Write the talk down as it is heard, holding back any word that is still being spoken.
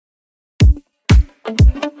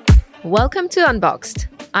Welcome to Unboxed.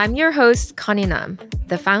 I'm your host, Connie Nam,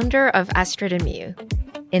 the founder of Astrid & Miu.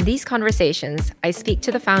 In these conversations, I speak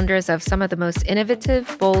to the founders of some of the most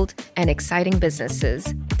innovative, bold, and exciting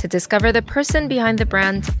businesses to discover the person behind the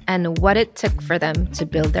brand and what it took for them to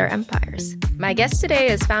build their empires. My guest today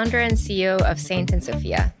is founder and CEO of Saint and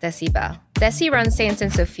Sofia, Dessi Bell. Dessi runs Saint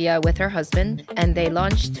and Sofia with her husband, and they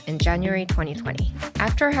launched in January 2020.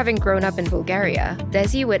 After having grown up in Bulgaria,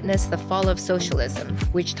 Dessi witnessed the fall of socialism,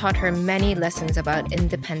 which taught her many lessons about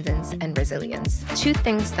independence and resilience, two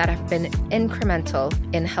things that have been incremental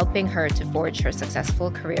in helping her to forge her successful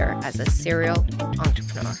career as a serial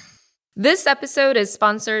entrepreneur. This episode is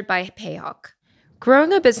sponsored by Payhawk.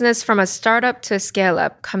 Growing a business from a startup to a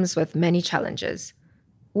scale-up comes with many challenges.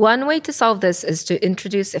 One way to solve this is to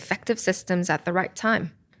introduce effective systems at the right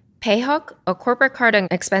time. Payhawk, a corporate card and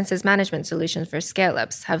expenses management solution for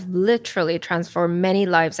scale-ups, have literally transformed many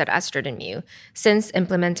lives at Astrid & Miu since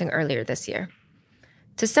implementing earlier this year.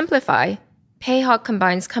 To simplify, Payhawk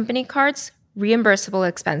combines company cards, reimbursable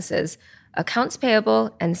expenses, accounts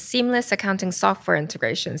payable, and seamless accounting software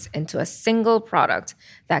integrations into a single product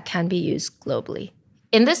that can be used globally.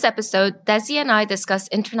 In this episode, Dessi and I discuss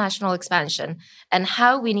international expansion and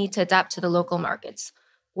how we need to adapt to the local markets.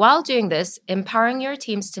 While doing this, empowering your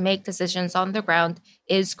teams to make decisions on the ground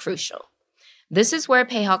is crucial. This is where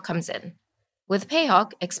Payhawk comes in. With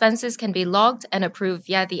Payhawk, expenses can be logged and approved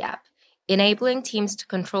via the app, enabling teams to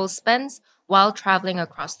control spends while traveling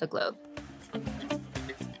across the globe.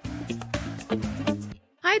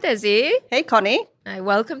 Hi, Dessi. Hey, Connie.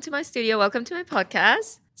 Welcome to my studio. Welcome to my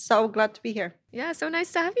podcast. So glad to be here. Yeah, so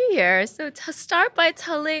nice to have you here. So start by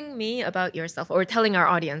telling me about yourself or telling our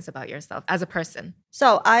audience about yourself as a person.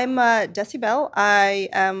 So I'm Dessi Bell. I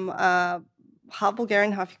am half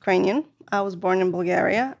Bulgarian, half Ukrainian. I was born in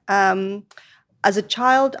Bulgaria. As a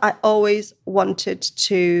child, I always wanted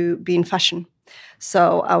to be in fashion.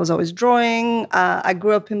 So I was always drawing. I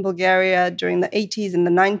grew up in Bulgaria during the 80s and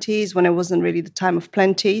the 90s when it wasn't really the time of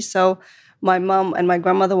plenty. So my mom and my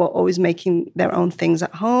grandmother were always making their own things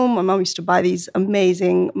at home. My mom used to buy these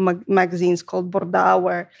amazing magazines called Borda,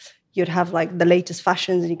 where you'd have like the latest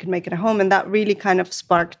fashions and you could make it at home. And that really kind of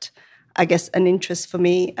sparked, I guess, an interest for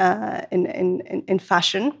me in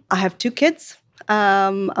fashion. I have two kids.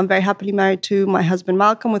 I'm very happily married to my husband,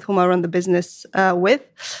 Malcolm, with whom I run the business with.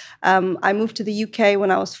 I moved to the UK when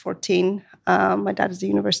I was 14. My dad is a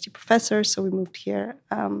university professor, so we moved here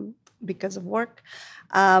because of work.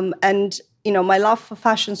 And my love for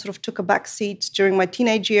fashion sort of took a back seat during my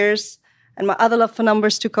teenage years, and my other love for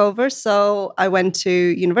numbers took over. So I went to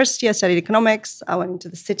university, I studied economics, I went into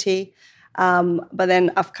the city, but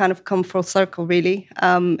then I've kind of come full circle, really,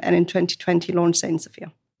 and in 2020 launched Saint and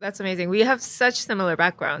Sofia. That's amazing. We have such similar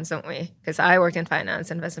backgrounds, don't we? Because I worked in finance,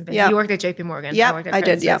 investment banking. Yeah. You worked at JP Morgan. Yeah, I worked at I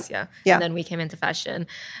did, yeah. And then we came into fashion.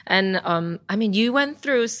 And you went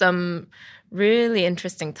through some really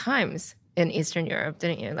interesting times in Eastern Europe,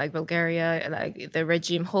 didn't you? Like Bulgaria, like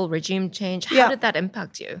the whole regime change. How did that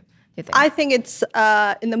impact you? You think? I think it's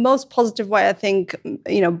in the most positive way. I think,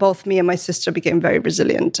 both me and my sister became very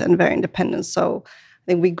resilient and very independent. So I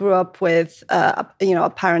think we grew up with, our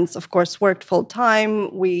parents, of course, worked full time.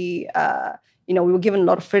 We were given a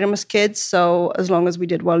lot of freedom as kids. So as long as we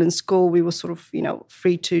did well in school, we were sort of,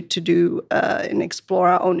 free to do and explore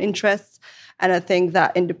our own interests. And I think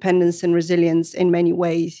that independence and resilience in many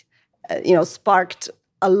ways sparked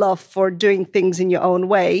a love for doing things in your own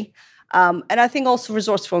way. And I think also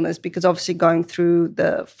resourcefulness, because obviously going through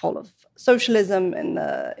the fall of socialism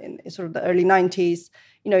in sort of the early 90s,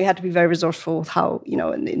 you had to be very resourceful with how,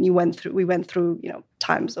 and we went through,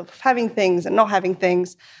 times of having things and not having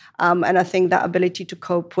things. And I think that ability to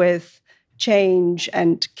cope with change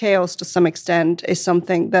and chaos to some extent is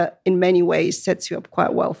something that in many ways sets you up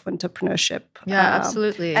quite well for entrepreneurship. Yeah,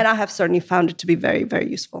 absolutely. And I have certainly found it to be very, very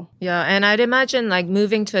useful. Yeah, and I'd imagine like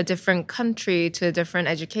moving to a different country, to a different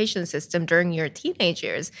education system during your teenage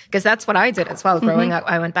years, because that's what I did as well. Growing up,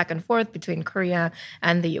 I went back and forth between Korea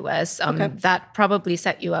and the US. That probably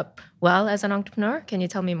set you up well as an entrepreneur. Can you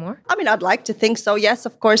tell me more? I mean, I'd like to think so. Yes,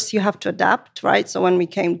 of course, you have to adapt, right? So when we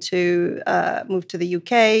came to move to the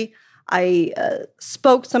UK, I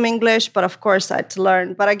spoke some English, but of course I had to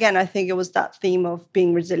learn. But again, I think it was that theme of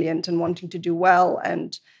being resilient and wanting to do well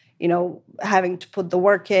and, having to put the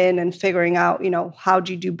work in and figuring out, how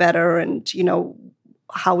do you do better and,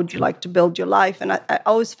 how would you like to build your life? And I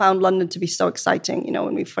always found London to be so exciting.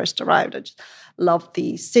 When we first arrived, I just loved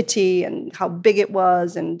the city and how big it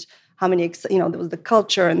was and how many, there was the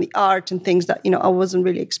culture and the art and things that, I wasn't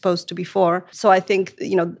really exposed to before. So I think,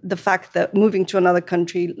 the fact that moving to another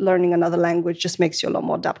country, learning another language just makes you a lot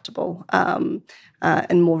more adaptable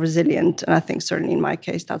and more resilient. And I think certainly in my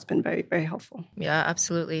case, that's been very, very helpful. Yeah,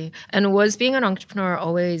 absolutely. And was being an entrepreneur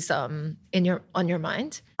always on your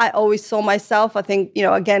mind? I always saw myself, I think,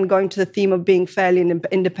 again, going to the theme of being fairly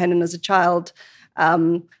independent as a child,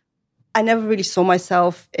 I never really saw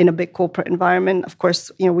myself in a big corporate environment. Of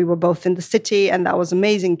course, we were both in the city, and that was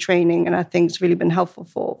amazing training. And I think it's really been helpful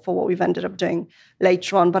for what we've ended up doing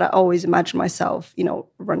later on. But I always imagined myself,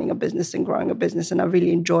 running a business and growing a business. And I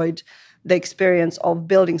really enjoyed the experience of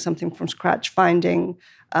building something from scratch, finding,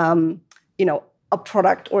 a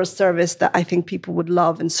product or a service that I think people would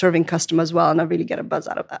love and serving customers well. And I really get a buzz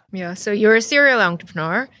out of that. Yeah. So you're a serial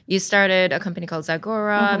entrepreneur. You started a company called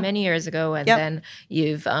Zagora many years ago, and then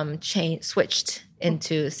you've switched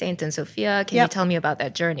into Saint and Sofia. Can you tell me about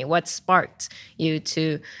that journey? What sparked you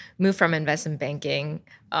to move from investment banking,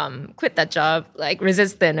 quit that job,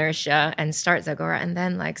 resist the inertia and start Zagora, and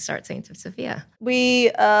then start Saint and Sofia? We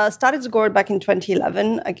started Zagora back in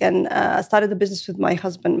 2011. Again, I started the business with my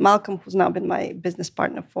husband, Malcolm, who's now been my business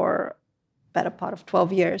partner for a better part of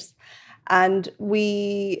 12 years. And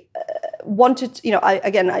we wanted,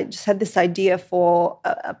 I just had this idea for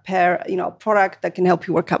a product that can help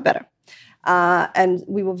you work out better. And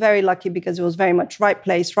we were very lucky because it was very much right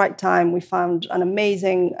place, right time. We found an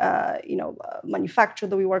amazing, manufacturer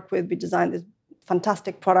that we worked with. We designed this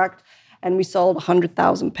fantastic product, and we sold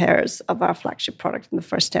 100,000 pairs of our flagship product in the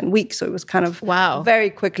first 10 weeks. So it was kind of very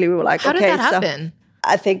quickly. We were like, how did that happen?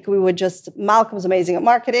 I think we were Malcolm was amazing at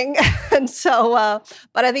marketing. And so,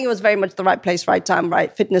 but I think it was very much the right place, right time,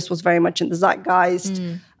 right? Fitness was very much in the zeitgeist.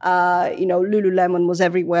 Lululemon was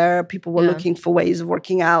everywhere. People were looking for ways of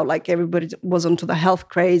working out. Everybody was onto the health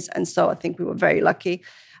craze. And so I think we were very lucky.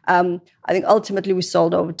 I think ultimately we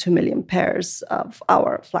sold over 2 million pairs of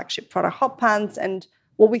our flagship product, hot pants. And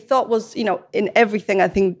what we thought was, in everything, I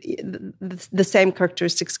think the same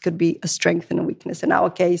characteristics could be a strength and a weakness. In our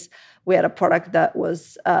case, we had a product that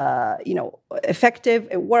was, effective.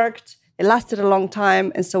 It worked. It lasted a long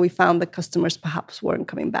time. And so we found that customers perhaps weren't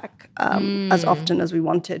coming back as often as we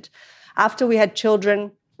wanted. After we had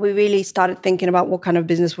children, we really started thinking about what kind of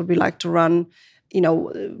business would we like to run.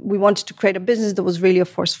 We wanted to create a business that was really a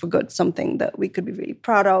force for good, something that we could be really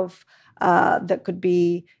proud of, that could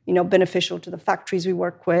be, beneficial to the factories we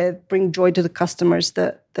work with, bring joy to the customers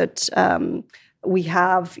that we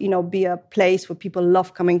have, be a place where people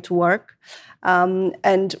love coming to work.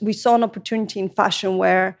 And we saw an opportunity in fashion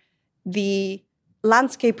where the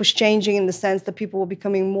landscape was changing in the sense that people were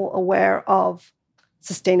becoming more aware of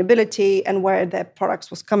sustainability and where their products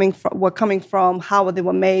were coming from, how they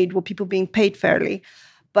were made, were people being paid fairly.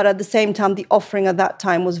 But at the same time, the offering at that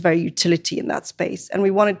time was very utility in that space. And we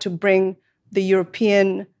wanted to bring the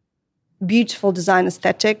European beautiful design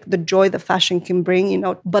aesthetic, the joy that fashion can bring,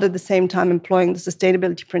 but at the same time employing the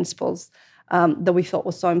sustainability principles that we thought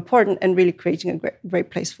was so important and really creating a great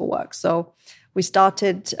place for work. So we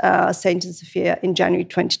started Saint and Sofia in January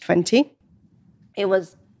 2020. It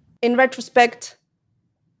was, in retrospect,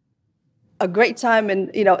 a great time and,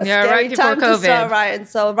 a scary time to start, right? And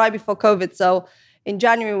so right before COVID. So in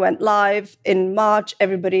January, we went live. In March,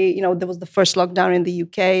 everybody, there was the first lockdown in the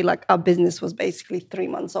UK. Our business was basically 3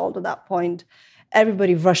 months old at that point.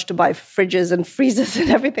 Everybody rushed to buy fridges and freezers and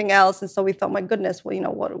everything else. And so we thought, my goodness, well,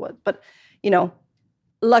 what it was. But,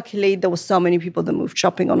 luckily, there were so many people that moved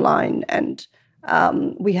shopping online. And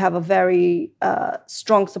we have a very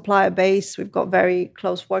strong supplier base. We've got very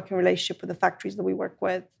close working relationship with the factories that we work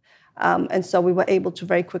with. And so we were able to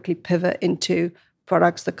very quickly pivot into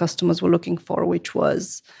products the customers were looking for, which were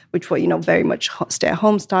very much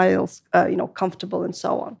stay-at-home styles, comfortable and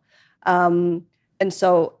so on. And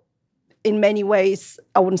so in many ways,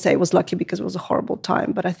 I wouldn't say it was lucky because it was a horrible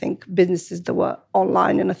time, but I think businesses that were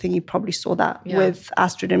online, and I think you probably saw that with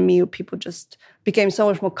Astrid and Miu, people just became so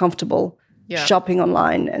much more comfortable shopping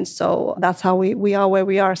online. And so that's how we are where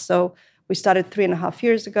we are. So we started 3.5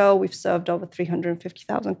 years ago. We've served over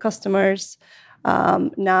 350,000 customers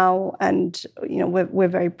now, and we're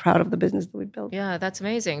very proud of the business that we built. Yeah, that's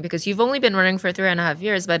amazing because you've only been running for 3.5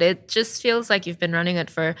 years, but it just feels like you've been running it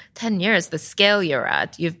for 10 years. The scale you're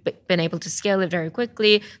at, you've been able to scale it very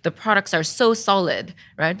quickly. The products are so solid,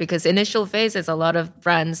 right? Because initial phases, a lot of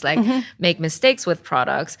brands make mistakes with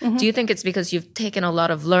products. Do you think it's because you've taken a lot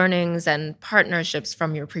of learnings and partnerships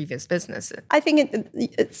from your previous businesses? I think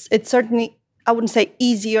it's certainly, I wouldn't say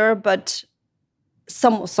easier, but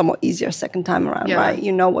somewhat easier second time around, right?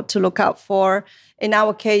 You know what to look out for. In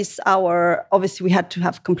our case, obviously we had to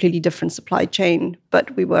have completely different supply chain,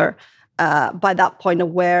 but we were by that point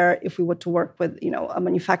aware if we were to work with, a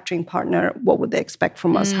manufacturing partner, what would they expect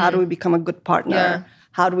from us? How do we become a good partner? Yeah.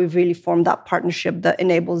 How do we really form that partnership that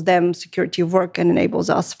enables them security of work and enables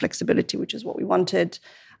us flexibility, which is what we wanted.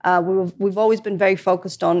 We've always been very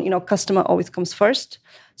focused on, customer always comes first.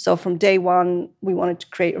 So from day one, we wanted to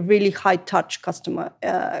create a really high-touch customer,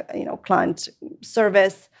 client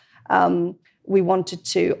service. We wanted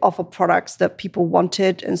to offer products that people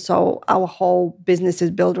wanted. And so our whole business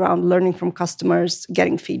is built around learning from customers,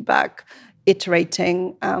 getting feedback,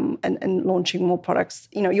 iterating, and launching more products.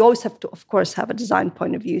 You always have to, of course, have a design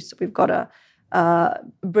point of view. So we've got a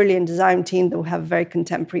brilliant design team that will have a very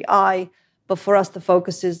contemporary eye. But for us, the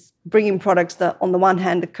focus is bringing products that, on the one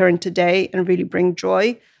hand, are current today and really bring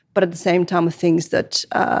joy, but at the same time, are things that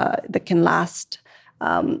can last.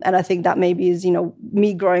 And I think that maybe is,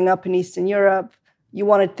 me growing up in Eastern Europe, you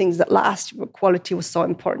wanted things that last. Quality was so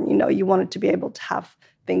important. You wanted to be able to have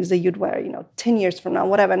things that you'd wear, 10 years from now,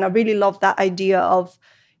 whatever. And I really love that idea of,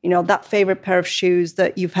 that favorite pair of shoes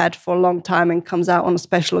that you've had for a long time and comes out on a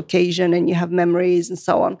special occasion and you have memories and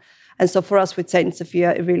so on. And so for us with Saint and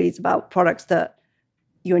Sofia, it really is about products that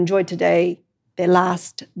you enjoy today, they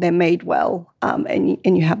last, they're made well, and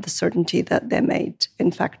you have the certainty that they're made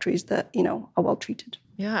in factories that, are well treated.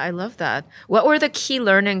 Yeah, I love that. What were the key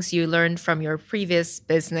learnings you learned from your previous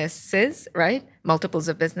businesses, right? Multiples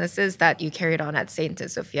of businesses that you carried on at Saint and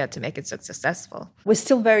Sofia to make it so successful? We're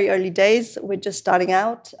still very early days. We're just starting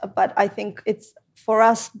out. But I think it's, for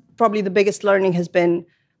us, probably the biggest learning has been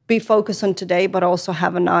be focused on today, but also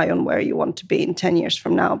have an eye on where you want to be in 10 years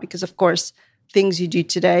from now. Because, of course, things you do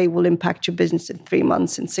today will impact your business in 3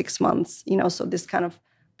 months, in 6 months. So this kind of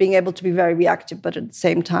being able to be very reactive, but at the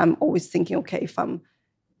same time, always thinking, okay, if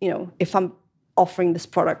I'm offering this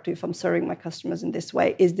product, if I'm serving my customers in this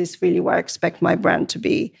way, is this really where I expect my brand to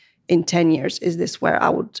be in 10 years? Is this where I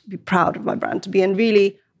would be proud of my brand to be? And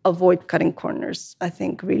really avoid cutting corners. I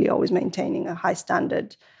think really always maintaining a high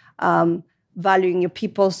standard, valuing your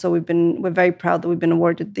people. So we're very proud that we've been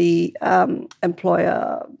awarded the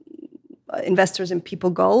employer Investors in People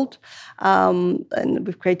Gold, and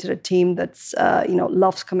we've created a team that's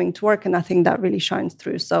loves coming to work, and I think that really shines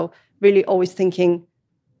through. So really always thinking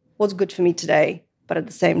what's good for me today, but at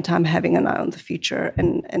the same time having an eye on the future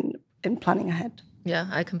and planning ahead. Yeah,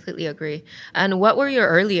 I completely agree. And what were your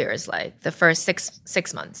early years like? The first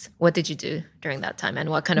six months, what did you do during that time?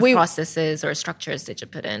 And what kind of processes or structures did you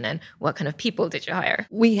put in? And what kind of people did you hire?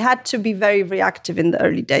 We had to be very reactive in the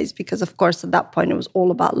early days because, of course, at that point, it was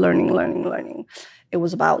all about learning. It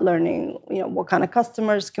was about learning, what kind of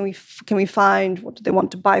customers can we find? What do they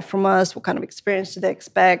want to buy from us? What kind of experience do they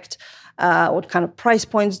expect? What kind of price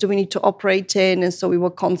points do we need to operate in? And so we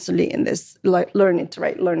were constantly in this learn,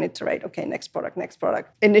 iterate. Okay, next product.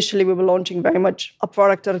 Initially, we were launching very much a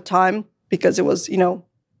product at a time because it was,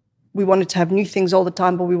 we wanted to have new things all the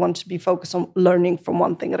time, but we wanted to be focused on learning from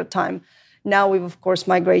one thing at a time. Now we've, of course,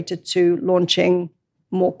 migrated to launching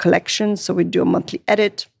more collections. So we do a monthly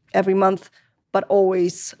edit every month, but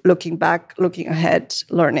always looking back, looking ahead,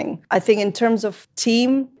 learning. I think in terms of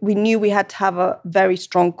team, we knew we had to have a very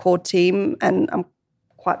strong core team. And I'm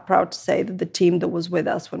quite proud to say that the team that was with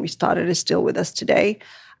us when we started is still with us today.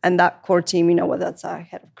 And that core team, whether that's our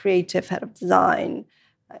head of creative, head of design,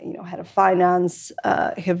 head of finance,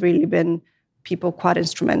 have really been people quite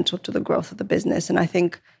instrumental to the growth of the business. And I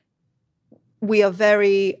think we are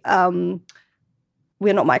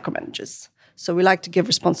we're not micromanagers. So we like to give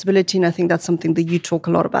responsibility, and I think that's something that you talk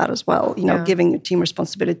a lot about as well. Giving your team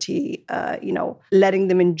responsibility, letting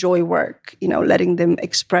them enjoy work, letting them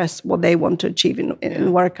express what they want to achieve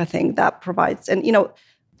in work. I think that provies, and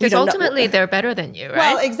because ultimately they're better than you, right?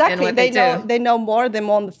 Well, exactly. They know more. They're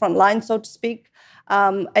more on the front line, so to speak.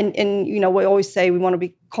 And we always say we want to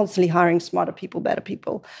be constantly hiring smarter people, better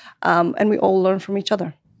people, and we all learn from each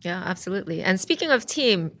other. Yeah, absolutely. And speaking of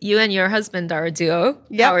team, you and your husband are a duo.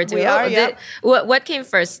 Yeah, we are. Yeah. What came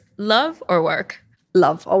first, love or work?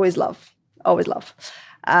 Love, always love, always love.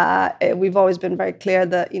 We've always been very clear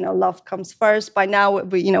that love comes first. By now,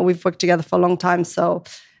 we've worked together for a long time, so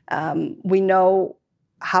we know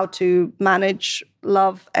how to manage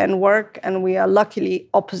love and work, and we are luckily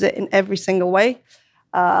opposite in every single way.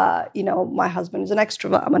 My husband is an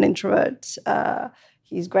extrovert. I'm an introvert.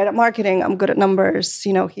 He's great at marketing. I'm good at numbers.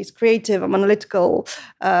 He's creative. I'm analytical.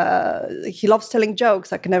 He loves telling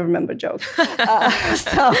jokes. I can never remember jokes.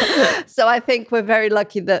 So I think we're very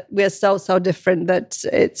lucky that we're so different that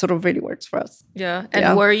it sort of really works for us. Yeah.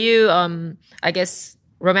 And were you, I guess,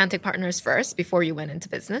 romantic partners first before you went into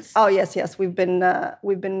business? Oh, yes. We've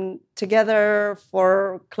been together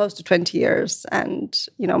for close to 20 years and,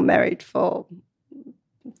 married for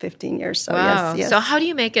 15 years. So wow. yes. So how do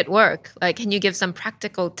you make it work? Like, can you give some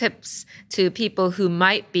practical tips to people who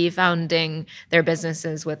might be founding their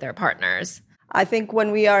businesses with their partners? I think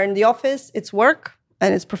when we are in the office, it's work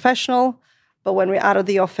and it's professional. But when we're out of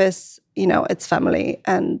the office, it's family.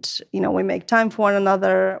 And, we make time for one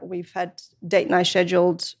another. We've had date night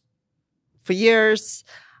scheduled for years.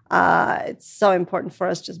 It's so important for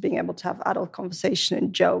us just being able to have adult conversation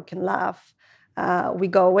and joke and laugh. We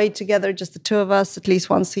go away together, just the two of us, at least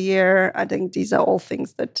once a year. I think these are all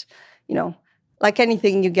things that, like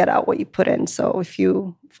anything, you get out what you put in. So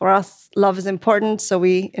for us, love is important. So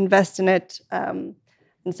we invest in it.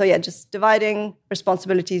 And so, just dividing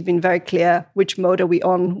responsibility has been very clear. Which mode are we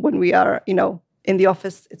on when we are, in the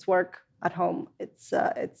office? It's work. At home, it's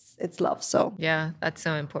love. So yeah, that's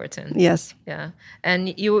so important. Yes. Yeah,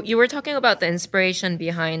 and you were talking about the inspiration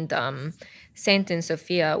behind Saint and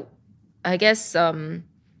Sofia. I guess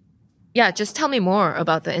just tell me more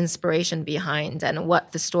about the inspiration behind and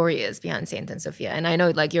what the story is behind Saint and Sofia. And I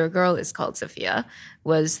know like your girl is called Sofia.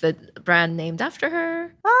 Was the brand named after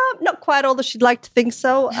her? Not quite, although she'd like to think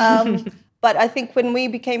so. But I think when we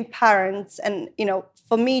became parents, and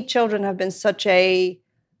for me, children have been such a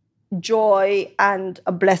joy and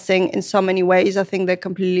a blessing in so many ways. I think they're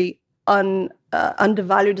completely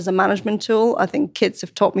undervalued as a management tool. I think kids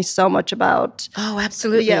have taught me so much about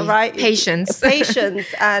absolutely patience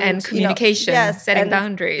and communication, setting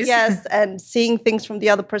boundaries, and seeing things from the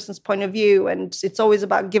other person's point of view. And it's always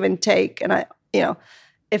about give and take. And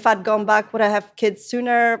if I'd gone back, would I have kids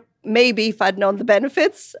sooner? Maybe, if I'd known the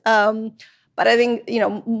benefits. But I think,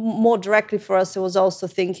 more directly for us, it was also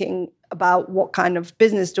thinking about what kind of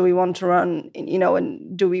business do we want to run,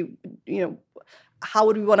 and do we, how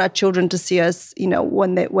would we want our children to see us,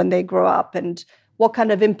 when they grow up, and what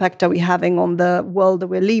kind of impact are we having on the world that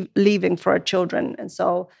we're leaving for our children? And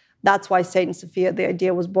so that's why Saint and Sofia, the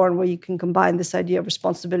idea was born, where you can combine this idea of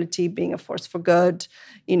responsibility, being a force for good,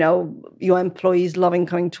 your employees loving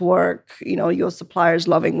coming to work, your suppliers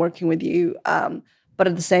loving working with you, but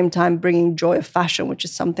at the same time bringing joy of fashion, which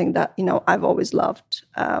is something that, I've always loved.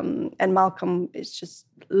 And Malcolm is just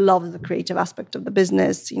loves the creative aspect of the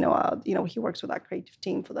business. He works with our creative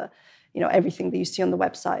team for the, everything that you see on the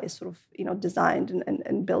website is sort of, designed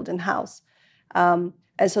and built in-house. And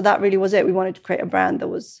so that really was it. We wanted to create a brand that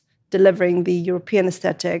was delivering the European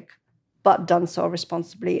aesthetic, but done so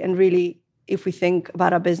responsibly. And really, if we think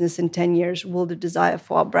about our business in 10 years, will the desire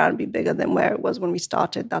for our brand be bigger than where it was when we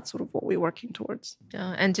started? That's sort of what we're working towards.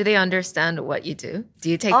 Yeah. And do they understand what you do? Do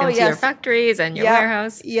you take them to your factories and your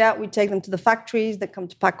warehouse? Yeah, we take them to the factories. They come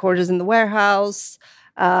to pack orders in the warehouse.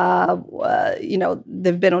 They've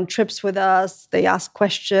been on trips with us. They ask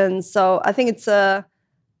questions. So I think it's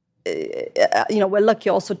we're lucky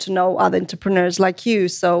also to know other entrepreneurs like you.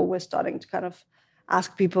 So we're starting to kind of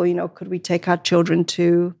ask people, could we take our children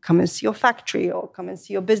to come and see your factory or come and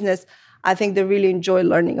see your business? I think they really enjoy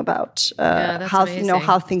learning about how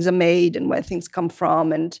things are made and where things come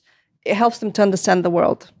from, and it helps them to understand the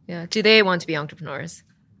world. Yeah. Do they want to be entrepreneurs?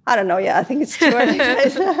 I don't know. Yeah, I think it's too early.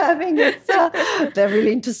 I think they're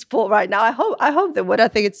really into sport right now. I hope they would. I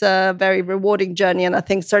think it's a very rewarding journey, and I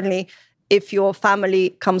think certainly if your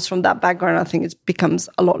family comes from that background, I think it becomes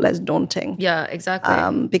a lot less daunting. Yeah,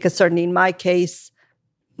 exactly. Because certainly in my case,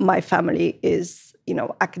 my family is,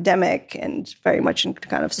 academic and very much in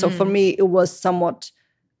kind of, so for me, it was somewhat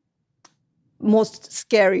most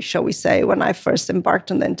scary, shall we say, when I first embarked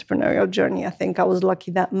on the entrepreneurial journey. I think I was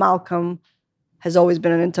lucky that Malcolm has always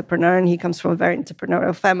been an entrepreneur, and he comes from a very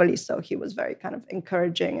entrepreneurial family. So he was very kind of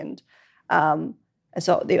encouraging, and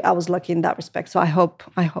so I was lucky in that respect. So I hope.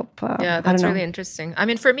 Yeah, that's really interesting. I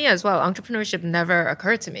mean, for me as well, entrepreneurship never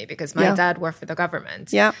occurred to me because my dad worked for the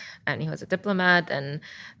government. Yeah, and he was a diplomat, and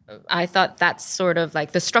I thought that's sort of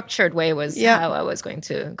like the structured way was how I was going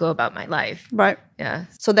to go about my life. Right. Yeah.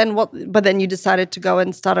 So then what? But then you decided to go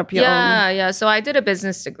and start up your own. Yeah. So I did a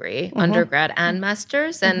business degree, undergrad and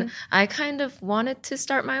master's, and I kind of wanted to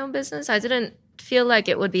start my own business. I didn't feel like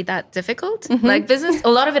it would be that difficult. Like business, a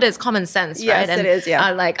lot of it is common sense, right? Yes, it is,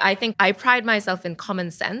 yeah. I think I pride myself in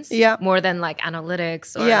common sense more than like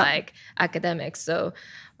analytics or like academics. So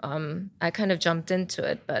I kind of jumped into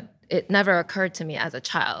it, but it never occurred to me as a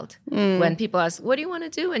child. When people ask, what do you want to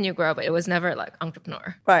do when you grow up? It was never like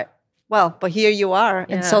entrepreneur. Right. Well, but here you are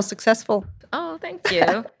and so successful. Oh, thank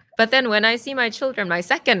you. But then when I see my children, my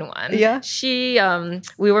second one, Yeah.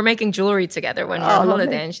 we were making jewelry together when we were on lovely.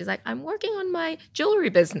 holiday, and she's like, "I'm working on my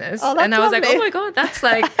jewelry business," Oh, that's and I was like, lovely. "Oh my god,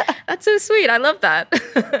 that's so sweet. I love that."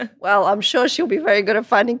 Well, I'm sure she'll be very good at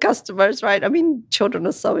finding customers, right? I mean, children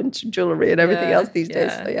are so into jewelry and everything else these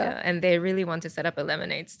days. So, yeah. And they really want to set up a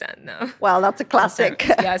lemonade stand now. Well, that's a classic.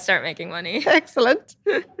 Start making money. Excellent.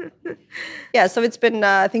 Yeah, so it's been,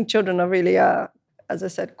 I think children are really, as I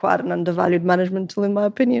said, quite an undervalued management tool, in my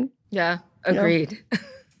opinion. Yeah, agreed.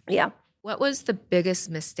 Yeah. What was the biggest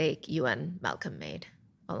mistake you and Malcolm made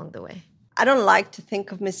along the way? I don't like to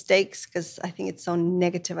think of mistakes because I think it's so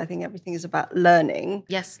negative. I think everything is about learning.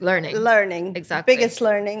 Yes, learning. Learning. Exactly. Biggest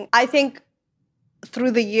learning. I think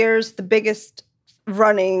through the years, the biggest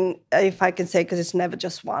running, if I can say, because it's never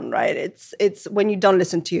just one, right? It's when you don't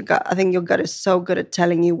listen to your gut. I think your gut is so good at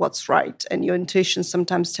telling you what's right. And your intuition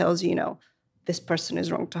sometimes tells you, this person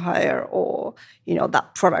is wrong to hire, or,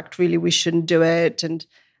 that product, really, we shouldn't do it.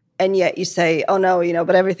 And yet you say, oh no,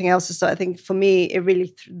 but everything else is so. I think for me, it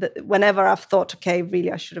really, whenever I've thought, okay,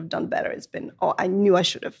 really, I should have done better, it's been, I knew I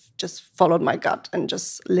should have just followed my gut and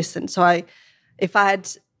just listened. So if I had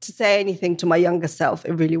to say anything to my younger self,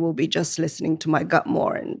 it really will be just listening to my gut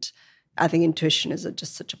more. And I think intuition is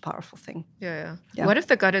just such a powerful thing. Yeah. What if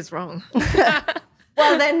the gut is wrong?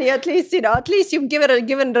 Well, then at least you've given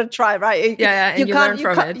it a try, right? And you learn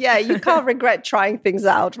from it. Yeah, you can't regret trying things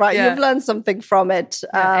out, right? Yeah. You've learned something from it.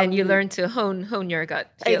 And you learn to hone your gut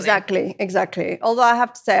feeling. Exactly. Although I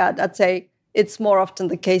have to say, I'd say it's more often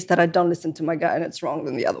the case that I don't listen to my gut and it's wrong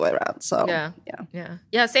than the other way around. So,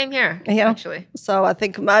 yeah, same here, actually. So I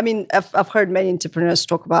think, I've heard many entrepreneurs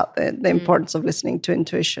talk about the importance of listening to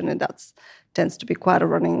intuition, and that tends to be quite a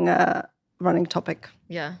running topic.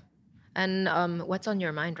 Yeah. And what's on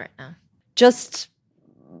your mind right now? Just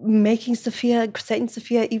making Saint and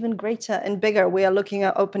Sofia even greater and bigger. We are looking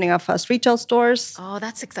at opening our first retail stores. Oh,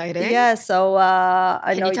 that's exciting. Yeah, so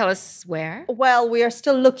Can you tell us where? Well, we are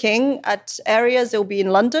still looking at areas. It will be in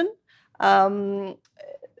London.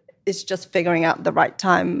 It's just figuring out the right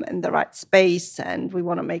time and the right space, and we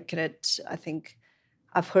want to make it, I think,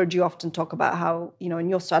 I've heard you often talk about how, in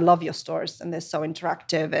your store, I love your stores and they're so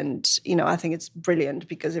interactive. And, I think it's brilliant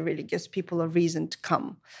because it really gives people a reason to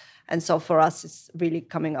come. And so for us, it's really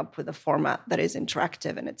coming up with a format that is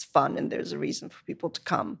interactive and it's fun and there's a reason for people to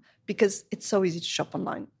come because it's so easy to shop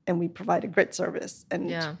online and we provide a great service.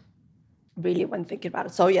 And really when thinking about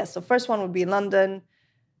it. So first one would be in London,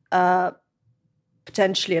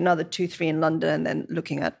 potentially another 2-3 in London, and then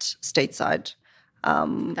looking at stateside.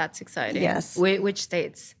 That's exciting. Yes. Which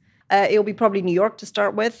states? It'll be probably New York to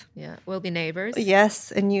start with. Yeah, we'll be neighbors.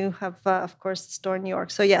 Yes, and you have, of course, a store in New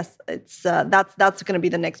York. So yes, it's that's going to be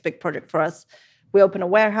the next big project for us. We opened a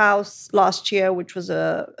warehouse last year, which was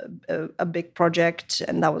a big project,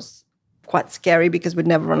 and that was quite scary because we'd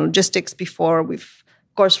never run logistics before. We've,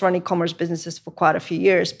 of course, run e-commerce businesses for quite a few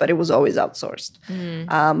years, but it was always outsourced.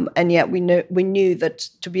 And yet we knew that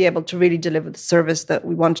to be able to really deliver the service that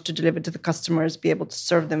we wanted to deliver to the customers, be able to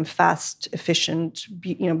serve them fast, efficient,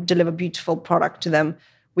 deliver beautiful product to them,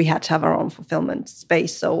 we had to have our own fulfillment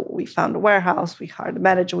space. So we found a warehouse, we hired a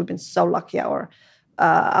manager. We've been so lucky. Our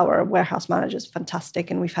warehouse manager is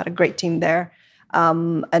fantastic, and we've had a great team there.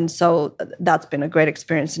 And so that's been a great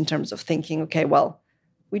experience in terms of thinking, okay, well,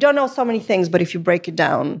 we don't know so many things, but if you break it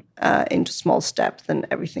down into small steps, then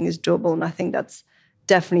everything is doable. And I think that's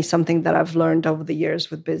definitely something that I've learned over the years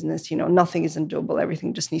with business. Nothing isn't doable.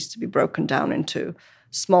 Everything just needs to be broken down into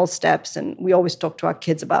small steps. And we always talk to our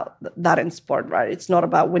kids about that in sport, right? It's not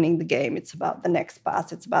about winning the game. It's about the next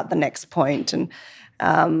pass. It's about the next point. And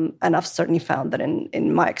I've certainly found that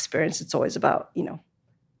in my experience, it's always about,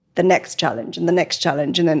 the next challenge and the next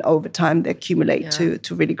challenge. And then over time, they accumulate to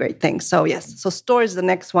really great things. So yes, so store is the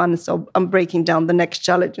next one. So I'm breaking down the next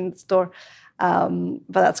challenge in the store. But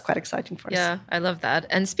that's quite exciting for us. Yeah, I love that.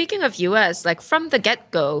 And speaking of US, like from the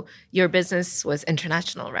get-go, your business was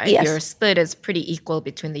international, right? Yes. Your split is pretty equal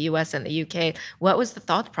between the US and the UK. What was the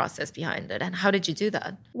thought process behind it and how did you do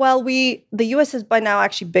that? Well, the US is by now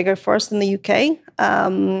actually bigger for us than the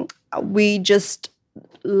UK. We just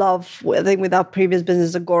love, I think with our previous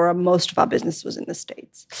business, Agora, most of our business was in the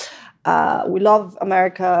States. We love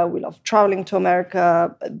America. We love traveling to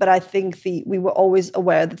America. But I think we were always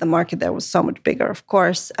aware that the market there was so much bigger, of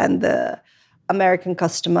course. And the American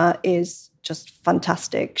customer is just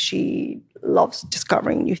fantastic. She loves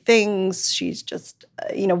discovering new things. She's just,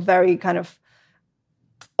 very kind of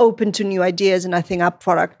open to new ideas. And I think our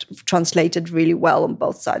product translated really well on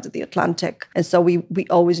both sides of the Atlantic. And so we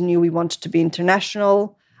always knew we wanted to be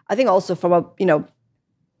international. I think also from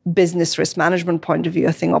business risk management point of view,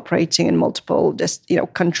 I think operating in multiple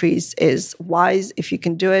countries is wise if you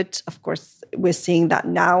can do it. Of course, we're seeing that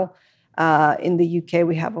now. In the UK,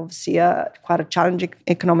 we have obviously quite a challenging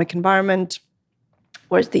economic environment,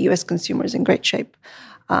 whereas the US consumer is in great shape.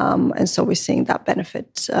 And so we're seeing that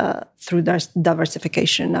benefit through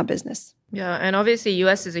diversification in our business. Yeah, and obviously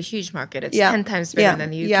US is a huge market. It's 10 times bigger than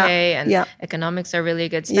the UK, and economics are really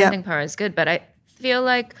good. Spending power is good, but I feel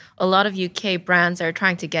like a lot of UK brands are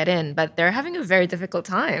trying to get in, but they're having a very difficult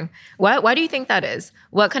time. Why do you think that is?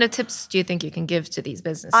 What kind of tips do you think you can give to these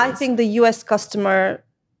businesses? I think the US customer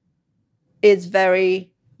is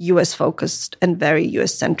very US focused and very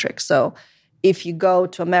US centric. So if you go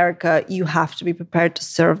to America, you have to be prepared to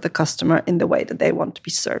serve the customer in the way that they want to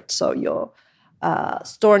be served. So your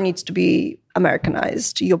store needs to be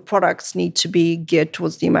Americanized. Your products need to be geared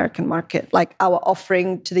towards the American market. Like our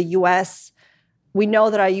offering to the US, we know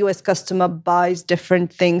that our US customer buys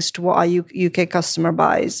different things to what our UK customer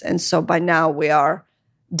buys. And so by now we are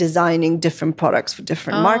designing different products for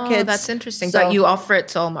different markets. That's interesting. So, but you offer it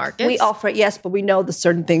to all markets? We offer it, yes, but we know that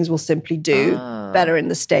certain things will simply do better in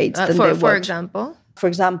the States than they would. For example? For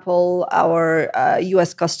example, our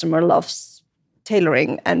US customer loves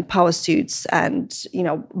tailoring and power suits and,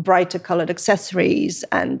 brighter colored accessories.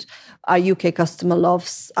 And our UK customer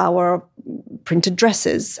loves our printed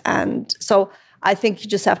dresses. And so I think you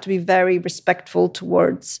just have to be very respectful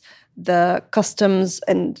towards the customs,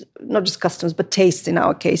 and not just customs, but tastes in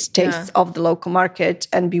our case, tastes of the local market,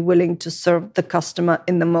 and be willing to serve the customer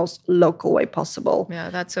in the most local way possible. Yeah,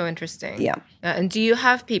 that's so interesting. Yeah. And do you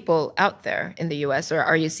have people out there in the US, or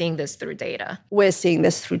are you seeing this through data? We're seeing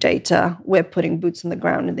this through data. We're putting boots on the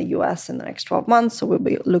ground in the US in the next 12 months. So we'll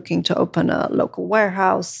be looking to open a local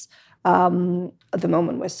warehouse. At the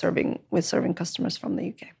moment, we're serving customers from the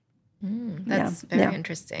UK. That's very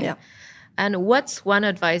interesting. Yeah. And what's one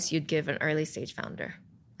advice you'd give an early stage founder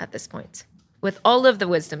at this point, with all of the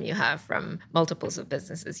wisdom you have from multiples of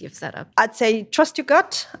businesses you've set up? I'd say trust your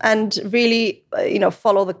gut and really,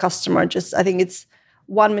 follow the customer. I think it's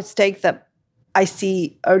one mistake that I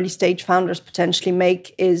see early stage founders potentially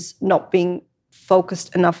make is not being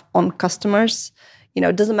focused enough on customers.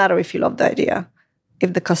 It doesn't matter if you love the idea.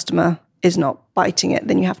 If the customer is not biting it,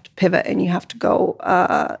 then you have to pivot and you have to go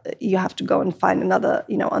and find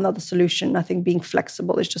another solution. I think being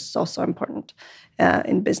flexible is just so important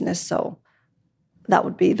in business. So that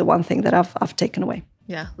would be the one thing that I've taken away.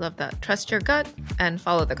 Yeah, love that. Trust your gut and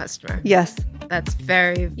follow the customer. Yes. That's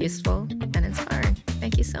very useful and inspiring.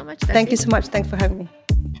 Thank you so much, Dessi. Thank you so much. Thanks for having me.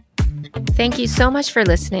 Thank you so much for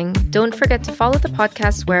listening. Don't forget to follow the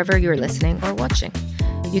podcast wherever you're listening or watching.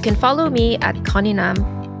 You can follow me at Connie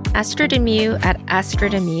Nam, Astrid and Mew at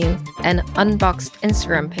Astrid and Mew, and Unboxed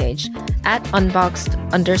Instagram page at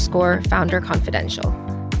Unboxed_Founder Confidential.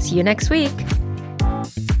 See you next week.